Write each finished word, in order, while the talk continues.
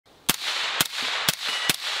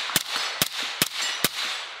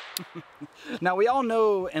Now we all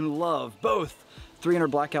know and love both 300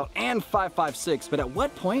 Blackout and 5.56, but at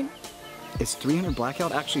what point is 300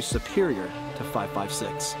 Blackout actually superior to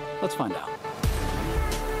 5.56? Let's find out.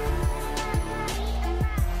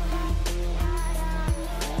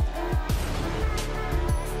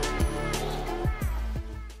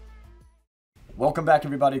 Welcome back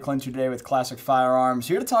everybody, Clint today with Classic Firearms,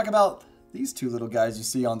 here to talk about these two little guys you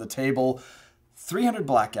see on the table, 300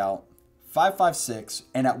 Blackout, 5.56,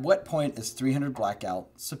 and at what point is 300 Blackout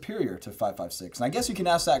superior to 5.56? And I guess you can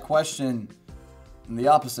ask that question in the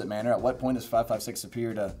opposite manner, at what point is 5.56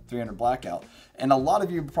 superior to 300 Blackout? And a lot of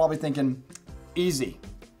you are probably thinking, easy.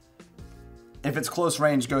 If it's close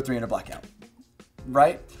range, go 300 Blackout,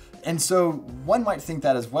 right? And so one might think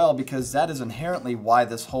that as well, because that is inherently why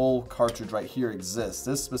this whole cartridge right here exists.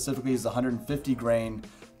 This specifically is the 150 grain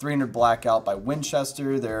 300 Blackout by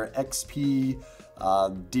Winchester, their XP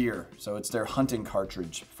Deer. So it's their hunting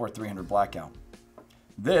cartridge for 300 Blackout.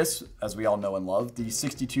 This, as we all know and love, the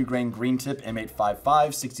 62 grain green tip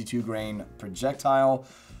M855, 62 grain projectile,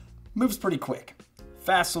 moves pretty quick.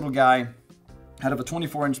 Fast little guy. Out of a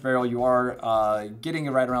 24-inch barrel, you are getting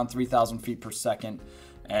right around 3,000 feet per second.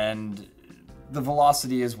 And the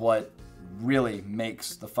velocity is what really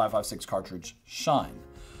makes the 5.56 cartridge shine.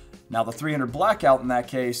 Now the 300 Blackout in that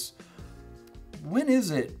case, when is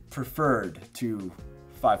it preferred to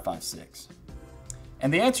 5.56?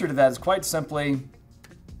 And the answer to that is quite simply,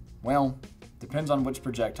 well, depends on which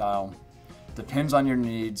projectile, depends on your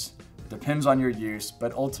needs, depends on your use,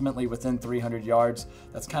 but ultimately within 300 yards,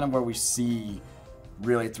 that's kind of where we see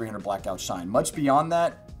really 300 Blackout shine. Much beyond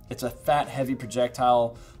that, it's a fat, heavy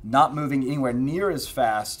projectile, not moving anywhere near as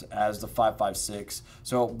fast as the 5.56,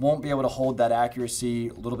 so it won't be able to hold that accuracy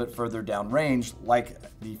a little bit further down range like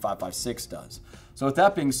the 5.56 does. So with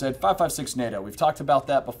that being said, 5.56 NATO, we've talked about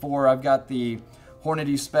that before. I've got the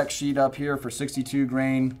Hornady spec sheet up here for 62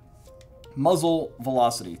 grain. Muzzle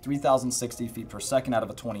velocity, 3,060 feet per second out of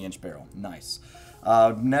a 20-inch barrel. Nice.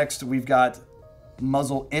 Next, we've got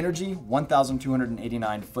muzzle energy,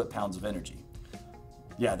 1,289 foot-pounds of energy.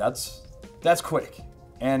 Yeah, that's quick,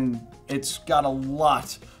 and it's got a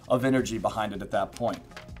lot of energy behind it at that point.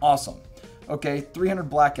 Awesome. Okay, 300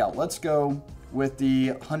 Blackout. Let's go with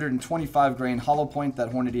the 125 grain hollow point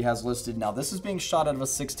that Hornady has listed. Now, this is being shot out of a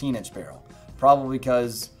 16-inch barrel, probably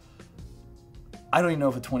because I don't even know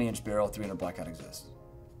if a 20-inch barrel 300 Blackout exists.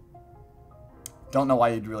 Don't know why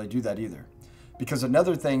you'd really do that either. Because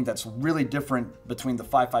another thing that's really different between the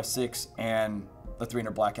 5.56 and the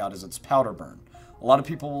 300 Blackout is its powder burn. A lot of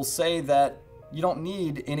people will say that you don't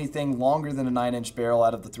need anything longer than a 9-inch barrel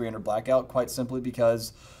out of the 300 Blackout, quite simply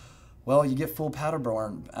because, well, you get full powder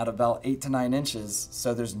burn at about 8 to 9 inches,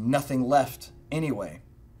 so there's nothing left anyway.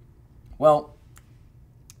 Well,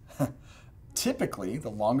 typically,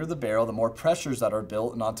 the longer the barrel, the more pressures that are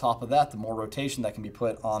built, and on top of that, the more rotation that can be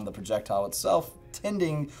put on the projectile itself,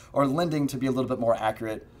 tending or lending to be a little bit more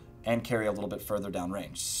accurate and carry a little bit further down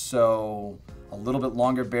range. So a little bit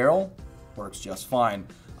longer barrel works just fine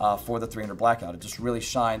for the 300 Blackout. It just really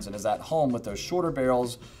shines and is at home with those shorter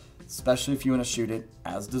barrels, especially if you want to shoot it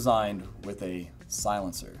as designed with a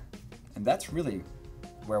silencer. And that's really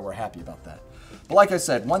where we're happy about that. But like I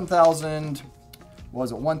said,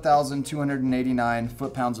 1,289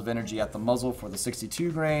 foot-pounds of energy at the muzzle for the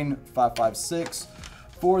 62 grain 5.56.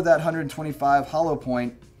 For that 125 hollow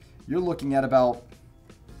point, you're looking at about,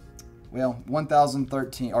 well,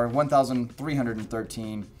 1,013 or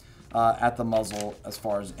 1,313 at the muzzle as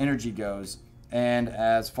far as energy goes. And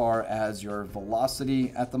as far as your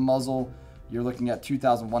velocity at the muzzle, you're looking at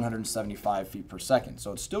 2,175 feet per second.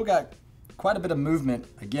 So it's still got quite a bit of movement,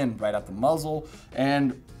 again, right at the muzzle.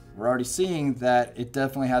 And we're already seeing that it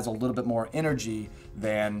definitely has a little bit more energy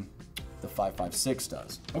than the 5.56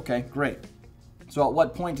 does. Okay, great. So at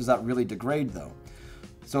what point does that really degrade though?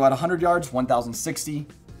 So at 100 yards, 1,060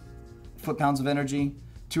 foot-pounds of energy,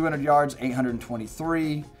 200 yards,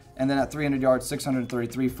 823, and then at 300 yards,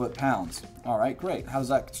 633 foot-pounds. All right, great. How does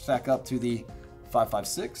that stack up to the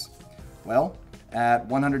 5.56? Well, at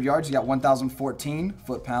 100 yards, you got 1,014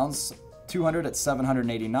 foot-pounds, 200 at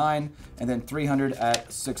 789, and then 300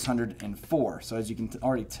 at 604. So as you can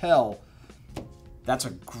already tell, that's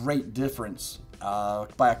a great difference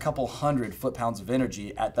by a couple hundred foot-pounds of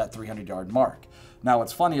energy at that 300-yard mark. Now,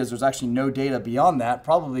 what's funny is there's actually no data beyond that,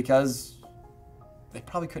 probably because they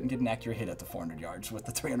probably couldn't get an accurate hit at the 400 yards with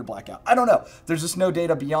the 300 Blackout. I don't know. There's just no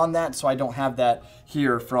data beyond that, so I don't have that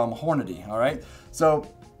here from Hornady, all right? So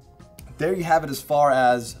there you have it as far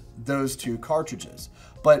as those two cartridges.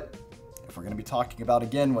 But if we're going to be talking about,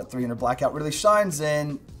 again, what 300 Blackout really shines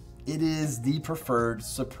in, it is the preferred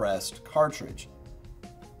suppressed cartridge.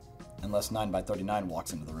 unless 9x39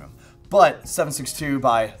 walks into the room. But 7.62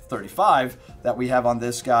 x 35 that we have on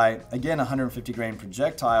this guy, again, 150 grain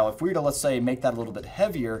projectile. If we were to, let's say, make that a little bit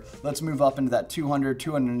heavier, let's move up into that 200,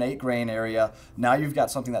 208 grain area. Now you've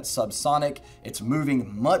got something that's subsonic. It's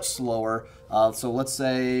moving much slower. So let's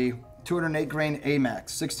say 208 grain AMAX,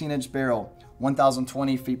 16-inch barrel,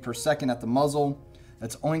 1,020 feet per second at the muzzle.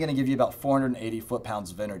 That's only going to give you about 480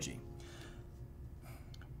 foot-pounds of energy.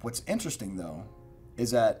 What's interesting, though,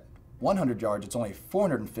 is at 100 yards, it's only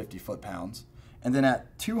 450 foot-pounds, and then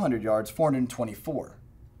at 200 yards, 424.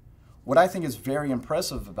 What I think is very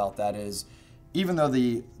impressive about that is, even though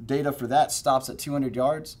the data for that stops at 200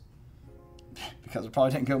 yards, because it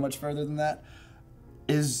probably didn't go much further than that,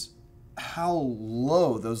 is how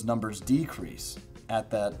low those numbers decrease at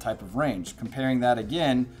that type of range. Comparing that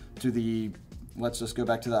again to the, let's just go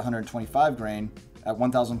back to that 125 grain, at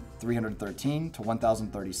 1,313 to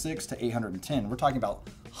 1,036 to 810. We're talking about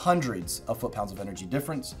hundreds of foot-pounds of energy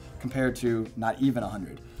difference compared to not even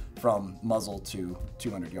 100 from muzzle to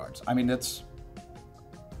 200 yards. I mean, it's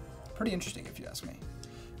pretty interesting if you ask me.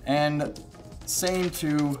 And same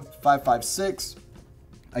to 5.56.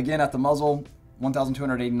 Again, at the muzzle,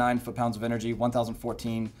 1,289 foot-pounds of energy,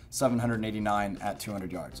 1,014, 789 at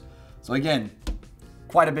 200 yards. So again,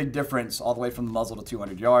 quite a big difference all the way from the muzzle to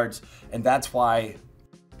 200 yards. And that's why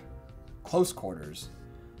close quarters,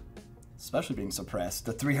 especially being suppressed,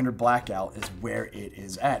 the 300 blackout is where it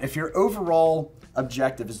is at. If your overall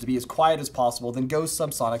objective is to be as quiet as possible, then go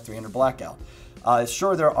subsonic 300 blackout.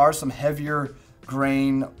 Sure, there are some heavier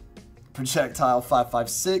grain projectile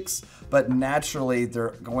 5.56, but naturally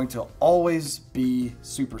they're going to always be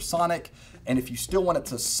supersonic. And if you still want it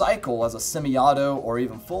to cycle as a semi-auto or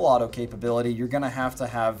even full auto capability, you're going to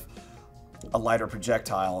have a lighter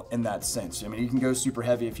projectile in that sense. I mean, you can go super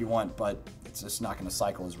heavy if you want, but it's just not going to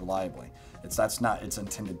cycle as reliably. That's not its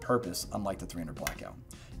intended purpose, unlike the 300 blackout.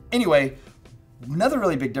 Anyway, another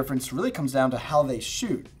really big difference really comes down to how they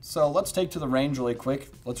shoot. So let's take to the range really quick.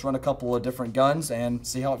 Let's run a couple of different guns and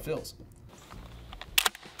see how it feels.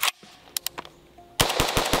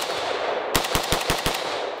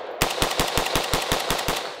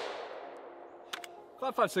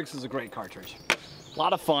 5.56 is a great cartridge. A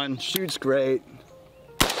lot of fun, shoots great.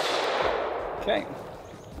 Okay,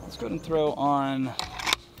 let's go ahead and throw on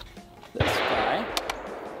this guy.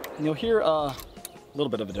 And you'll hear a little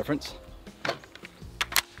bit of a difference.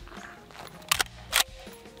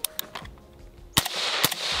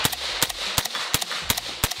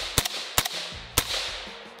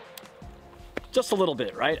 Just a little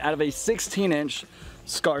bit, right? Out of a 16-inch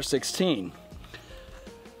SCAR 16.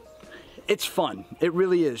 It's fun. It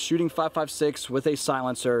really is. Shooting 5.56 with a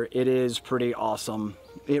silencer, it is pretty awesome.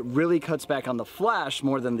 It really cuts back on the flash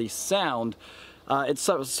more than the sound. It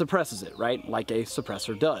suppresses it, right? Like a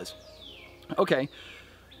suppressor does. Okay,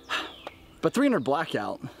 but 300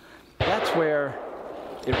 blackout, that's where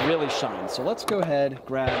it really shines. So let's go ahead,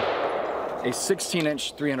 grab a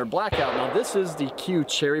 16-inch 300 blackout. Now this is the Q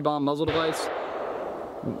Cherry Bomb muzzle device.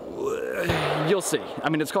 You'll see. I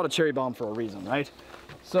mean, it's called a cherry bomb for a reason, right?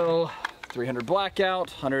 So 300 blackout,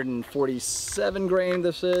 147 grain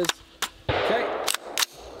this is. Okay.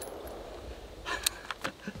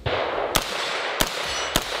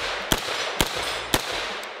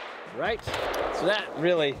 Right, so that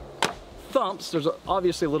really thumps. There's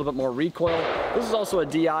obviously a little bit more recoil. This is also a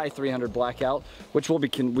DI 300 blackout, which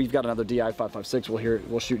we've got another DI 5.56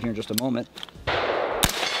 we'll shoot here in just a moment.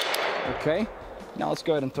 Okay, now let's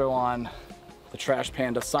go ahead and throw on the Trash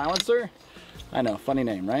Panda silencer. I know, funny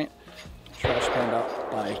name, right? Trash Panda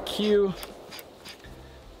by Q.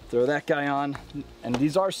 Throw that guy on, and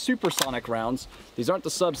these are supersonic rounds. These aren't the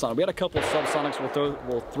subsonic. We had a couple of subsonics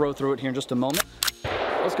we'll throw through it here in just a moment.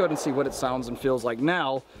 Let's go ahead and see what it sounds and feels like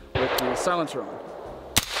now with the silencer on.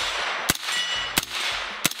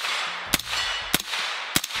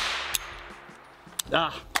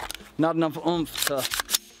 Not enough oomph to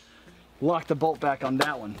lock the bolt back on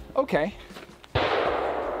that one. Okay.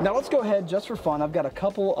 Now let's go ahead, just for fun, I've got a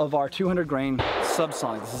couple of our 200 grain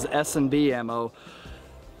subsonic. This is S&B ammo,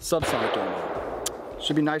 subsonic ammo.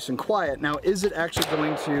 Should be nice and quiet. Now, is it actually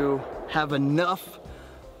going to have enough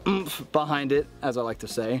oomph behind it, as I like to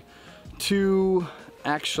say, to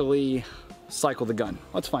actually cycle the gun?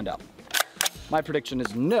 Let's find out. My prediction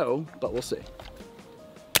is no, but we'll see.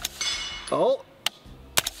 Oh,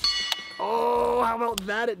 how about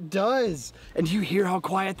that? It does. And do you hear how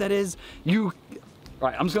quiet that is? All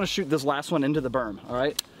right, I'm just gonna shoot this last one into the berm, all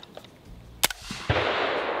right?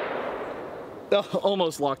 Oh,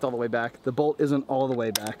 almost locked all the way back. The bolt isn't all the way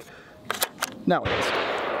back. Now it is.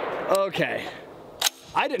 Okay.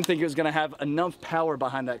 I didn't think it was gonna have enough power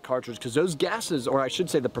behind that cartridge because those gases, or I should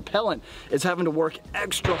say the propellant, is having to work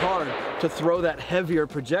extra hard to throw that heavier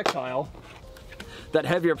projectile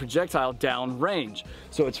down range.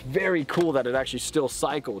 So it's very cool that it actually still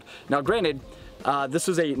cycled. Now granted, this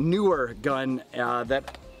is a newer gun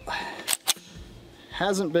that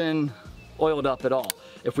hasn't been oiled up at all.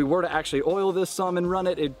 If we were to actually oil this some and run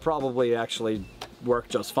it, it'd probably actually work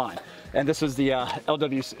just fine. And this is the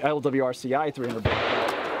LWRCI 300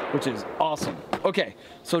 barrel, which is awesome. Okay,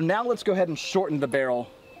 so now let's go ahead and shorten the barrel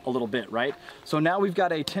a little bit, right? So now we've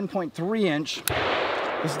got a 10.3 inch.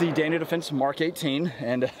 This is the Danier Defense Mark 18,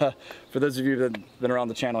 and for those of you that have been around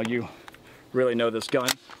the channel, you really know this gun.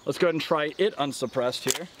 Let's go ahead and try it unsuppressed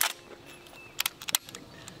here.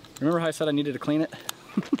 Remember how I said I needed to clean it?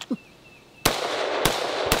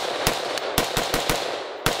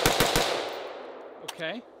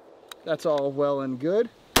 Okay, that's all well and good.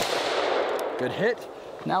 Good hit.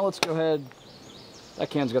 Now let's go ahead. That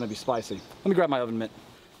can's gonna be spicy. Let me grab my oven mitt.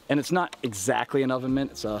 And it's not exactly an oven mitt,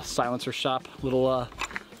 it's a silencer shop, little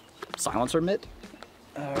silencer mitt.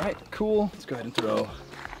 All right, cool. Let's go ahead and throw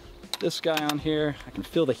this guy on here. I can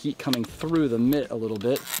feel the heat coming through the mitt a little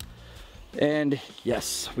bit. And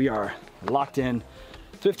yes, we are locked in.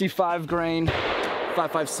 55 grain,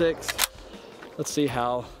 5.56. Let's see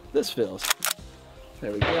how this feels.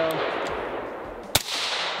 There we go.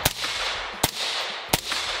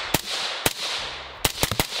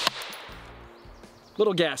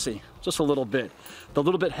 Little gassy, just a little bit. The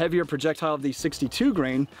little bit heavier projectile of the 62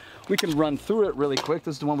 grain, we can run through it really quick.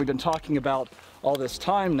 This is the one we've been talking about all this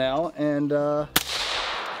time now, and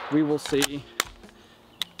we will see.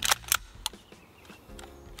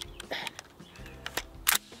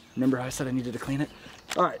 Remember how I said I needed to clean it?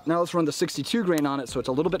 All right, now let's run the 62 grain on it, so it's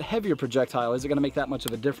a little bit heavier projectile. Is it gonna make that much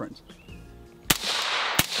of a difference?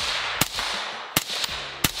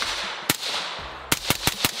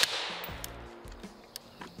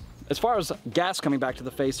 As far as gas coming back to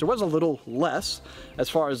the face, there was a little less as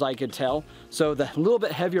far as I could tell. So the little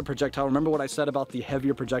bit heavier projectile, remember what I said about the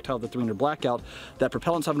heavier projectile of the 300 Blackout, that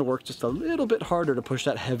propellant's having to work just a little bit harder to push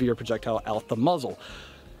that heavier projectile out the muzzle.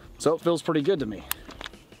 So it feels pretty good to me.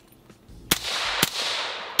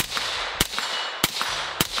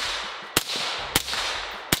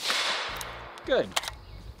 Good.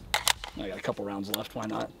 I got a couple rounds left, why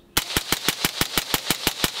not?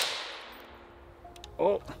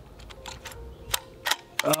 Oh.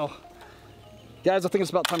 Oh. Guys, I think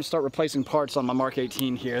it's about time to start replacing parts on my Mark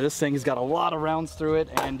 18 here. This thing has got a lot of rounds through it,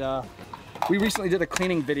 and we recently did a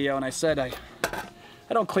cleaning video, and I said I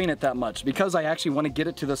don't clean it that much because I actually want to get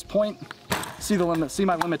it to this point. See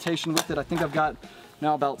my limitation with it. I think I've got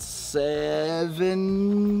now about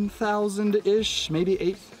 7,000-ish, maybe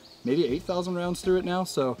 8,000 rounds through it now.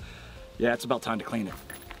 So yeah, it's about time to clean it.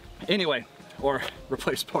 Anyway, or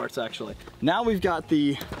replace parts actually. Now we've got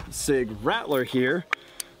the Sig Rattler here,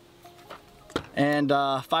 and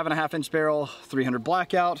 5.5 inch barrel, 300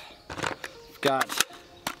 Blackout. Got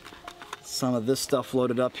some of this stuff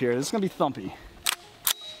loaded up here. This is gonna be thumpy.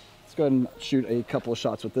 Let's go ahead and shoot a couple of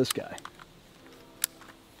shots with this guy.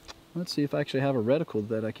 Let's see if I actually have a reticle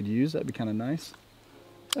that I could use. That'd be kind of nice.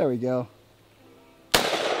 There we go.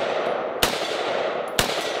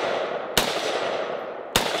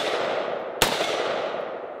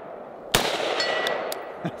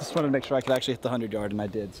 I just wanted to make sure I could actually hit the 100-yard, and I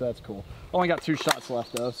did, so that's cool. Only got 2 shots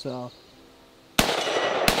left though, so.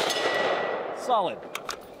 Solid.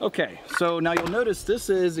 Okay, so now you'll notice this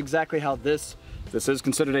is exactly how this is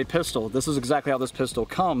considered a pistol. This is exactly how this pistol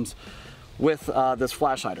comes with this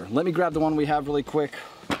flash hider. Let me grab the one we have really quick,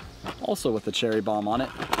 also with the cherry bomb on it,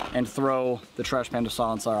 and throw the Trash Panda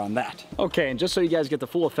silencer on that. Okay, and just so you guys get the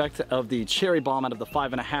full effect of the cherry bomb out of the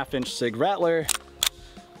 5.5 inch Sig Rattler,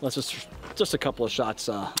 let's just a couple of shots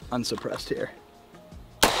unsuppressed here.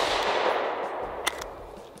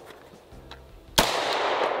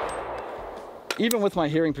 Even with my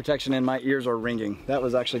hearing protection in, my ears are ringing. That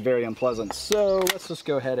was actually very unpleasant. So let's just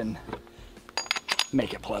go ahead and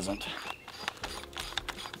make it pleasant.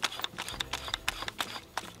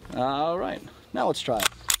 All right, now let's try it.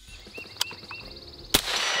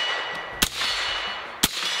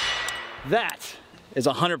 That is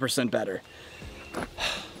 100% better.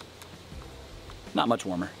 Not much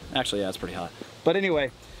warmer. Actually, yeah, it's pretty hot. But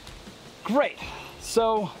anyway, great.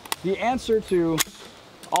 So the answer to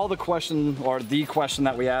all the question, or the question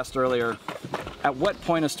that we asked earlier, at what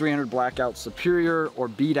point is 300 Blackout superior or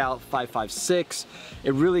beat out 5.56?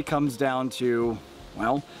 It really comes down to,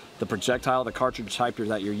 well, the projectile, the cartridge type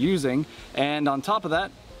that you're using, and on top of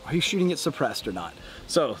that, are you shooting it suppressed or not?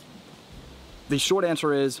 So the short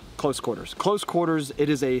answer is close quarters. Close quarters, it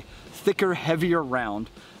is a thicker, heavier round,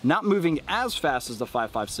 not moving as fast as the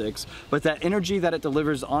 5.56, but that energy that it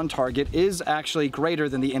delivers on target is actually greater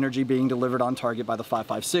than the energy being delivered on target by the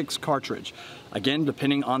 5.56 cartridge. Again,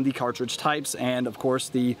 depending on the cartridge types and of course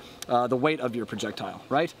the weight of your projectile,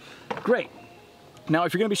 right? Great. Now,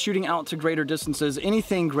 if you're gonna be shooting out to greater distances,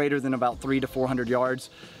 anything greater than about 300 to 400 yards,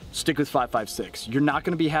 stick with 5.56. You're not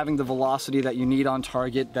gonna be having the velocity that you need on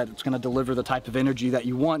target that's gonna deliver the type of energy that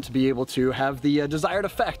you want to be able to have the desired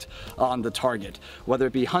effect on the target, whether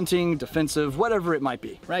it be hunting, defensive, whatever it might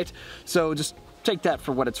be, right? So just take that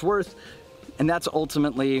for what it's worth, and that's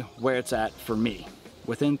ultimately where it's at for me.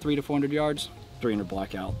 Within 300 to 400 yards, 300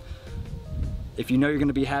 blackout. If you know you're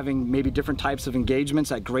gonna be having maybe different types of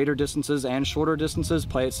engagements at greater distances and shorter distances,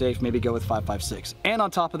 play it safe, maybe go with 5.56. And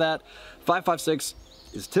on top of that, 5.56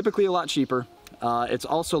 is typically a lot cheaper. It's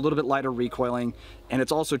also a little bit lighter recoiling, and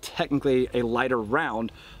it's also technically a lighter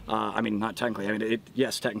round. I mean, not technically, I mean,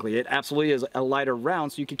 yes, technically, it absolutely is a lighter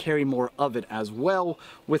round, so you can carry more of it as well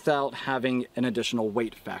without having an additional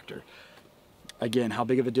weight factor. Again, how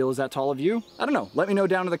big of a deal is that to all of you? I don't know. Let me know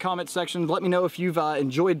down in the comments section. Let me know if you've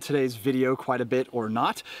enjoyed today's video quite a bit or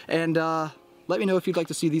not. And let me know if you'd like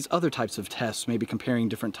to see these other types of tests, maybe comparing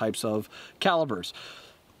different types of calibers.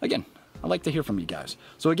 Again, I'd like to hear from you guys.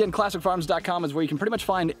 So again, ClassicFirearms.com is where you can pretty much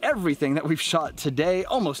find everything that we've shot today,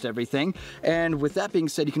 almost everything. And with that being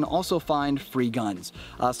said, you can also find free guns.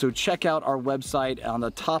 So check out our website. On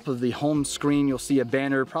the top of the home screen, you'll see a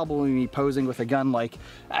banner, probably me posing with a gun like,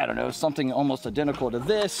 I don't know, something almost identical to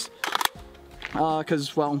this.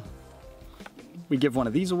 Because, well, we give one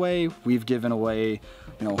of these away. We've given away,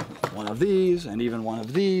 you know, one of these and even one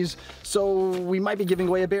of these. So we might be giving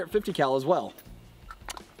away a Barrett 50 cal as well.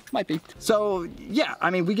 Might be. So yeah, I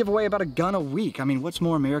mean, we give away about a gun a week. I mean, what's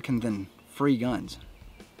more American than free guns?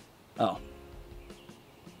 Oh,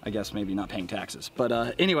 I guess maybe not paying taxes. But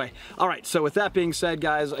anyway, all right, so with that being said,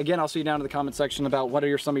 guys, again, I'll see you down in the comment section about what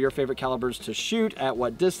are some of your favorite calibers to shoot, at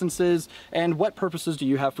what distances, and what purposes do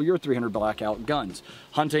you have for your 300 blackout guns?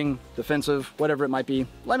 Hunting, defensive, whatever it might be,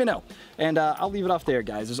 let me know. And I'll leave it off there,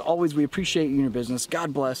 guys. As always, we appreciate you and your business.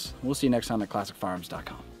 God bless. We'll see you next time at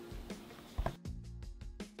ClassicFirearms.com.